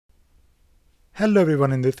Hello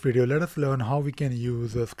everyone, in this video let us learn how we can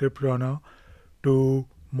use a ScriptRunner to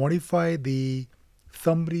modify the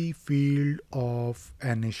summary field of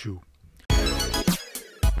an issue.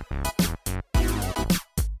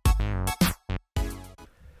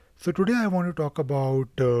 So today I want to talk about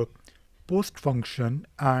post function,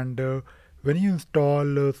 and when you install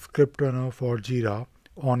ScriptRunner for Jira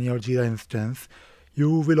on your Jira instance,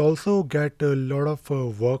 you will also get a lot of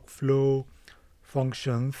workflow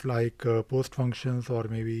functions like post functions, or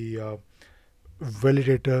maybe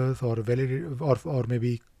validators, or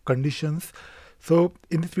maybe conditions. So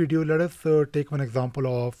in this video let us take one example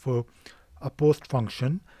of a post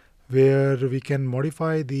function where we can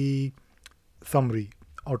modify the summary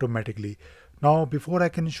automatically. Now before I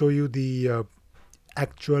can show you the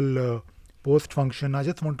actual post function, I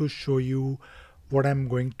just want to show you what I'm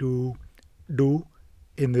going to do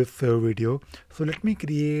in this video. So let me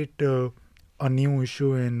create a new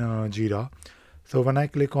issue in Jira. So when I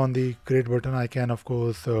click on the create button, I can of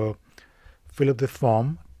course fill up this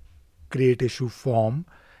form, create issue form,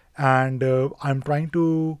 and I'm trying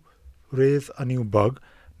to raise a new bug.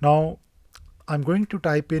 Now I'm going to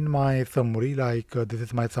type in my summary, like this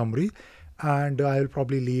is my summary, and I'll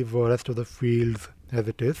probably leave rest of the fields as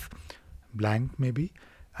it is, blank maybe,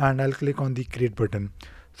 and I'll click on the create button.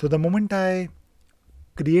 So the moment I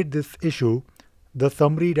create this issue, the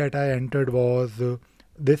summary that I entered was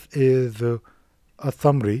this is a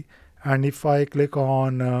summary, and if I click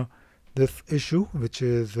on this issue, which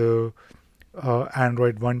is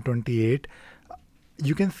Android 128,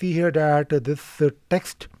 you can see here that this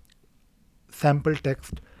text, sample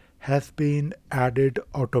text, has been added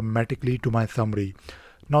automatically to my summary.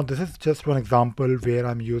 Now this is just one example where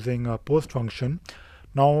I'm using a post function.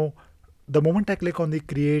 Now the moment I click on the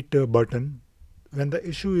create button, when the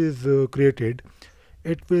issue is created,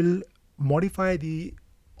 it will modify the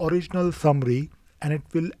original summary and it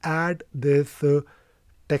will add this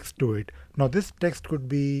text to it. Now this text could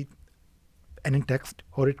be any text,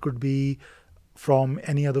 or it could be from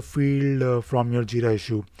any other field from your Jira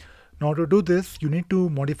issue. Now to do this, you need to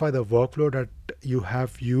modify the workflow that you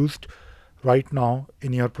have used right now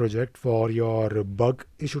in your project for your bug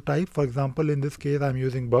issue type. For example, in this case I'm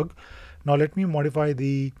using bug. Now let me modify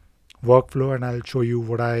the workflow and I'll show you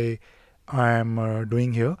what I am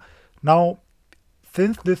doing here. Now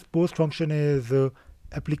since this post function is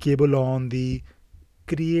applicable on the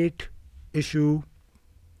create issue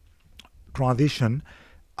transition,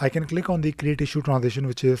 I can click on the create issue transition,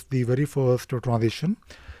 which is the very first transition,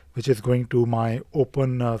 which is going to my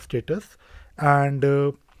open status. And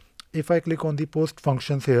if I click on the post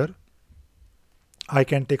functions here, I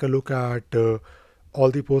can take a look at all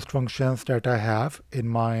the post functions that I have in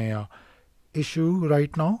my issue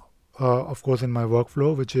right now, of course in my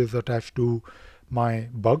workflow, which is attached to my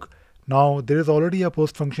bug. Now there is already a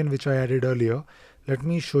post function which I added earlier. Let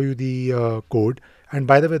me show you the code. And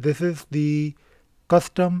by the way, this is the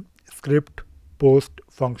custom script post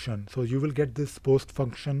function. So you will get this post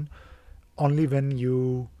function only when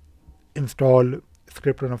you install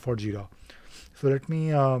ScriptRunner for Jira. So let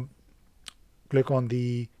me click on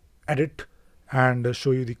the edit and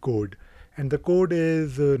show you the code. And the code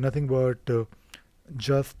is nothing but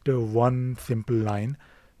just one simple line.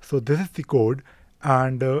 So this is the code,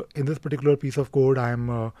 and in this particular piece of code I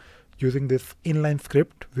am using this inline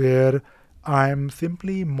script where I am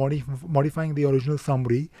simply modifying the original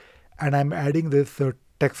summary and I'm adding this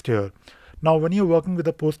text here. Now when you're working with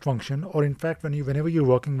a post function, or in fact whenever you're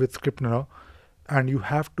working with ScriptRunner and you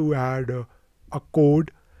have to add a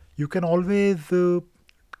code, you can always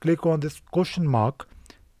click on this question mark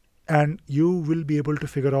and you will be able to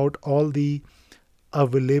figure out all the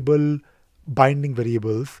available binding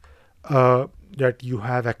variables that you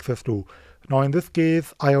have access to. Now in this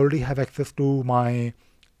case I already have access to my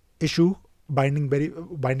issue binding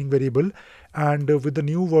variable, and with the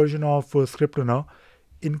new version of ScriptRunner,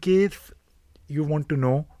 in case you want to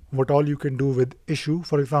know what all you can do with issue,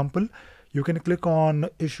 for example, you can click on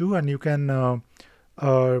issue and you can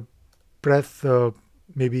press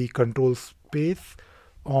maybe control space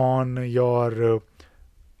on your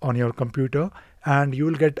computer, and you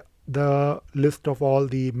will get the list of all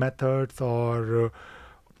the methods, or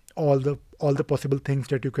all the possible things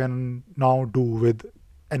that you can now do with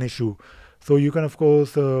an issue. So you can of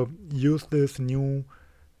course use this new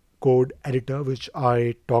code editor, which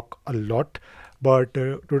I talk a lot, but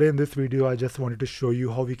today in this video I just wanted to show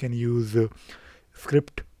you how we can use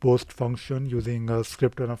script post function using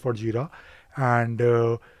ScriptRunner for Jira, and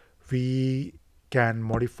we can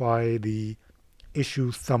modify the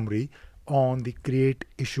issue summary on the create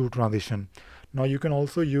issue transition. Now you can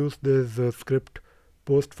also use this script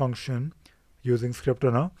post function using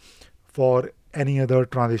ScriptRunner for any other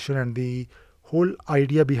transition. And the whole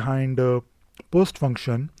idea behind post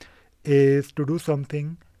function is to do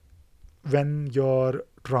something when your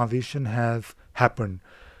transition has happened.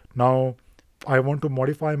 Now, I want to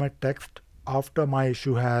modify my text after my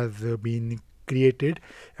issue has been created,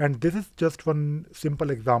 and this is just one simple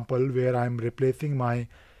example where I'm replacing my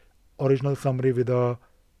original summary with a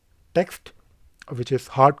text which is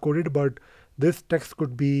hard coded, but this text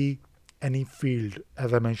could be any field.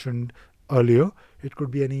 As I mentioned earlier, it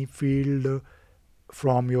could be any field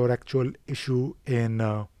from your actual issue in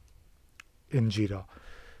Jira.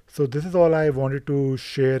 So this is all I wanted to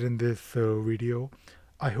share in this video.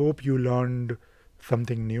 I hope you learned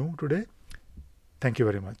something new today. Thank you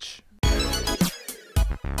very much.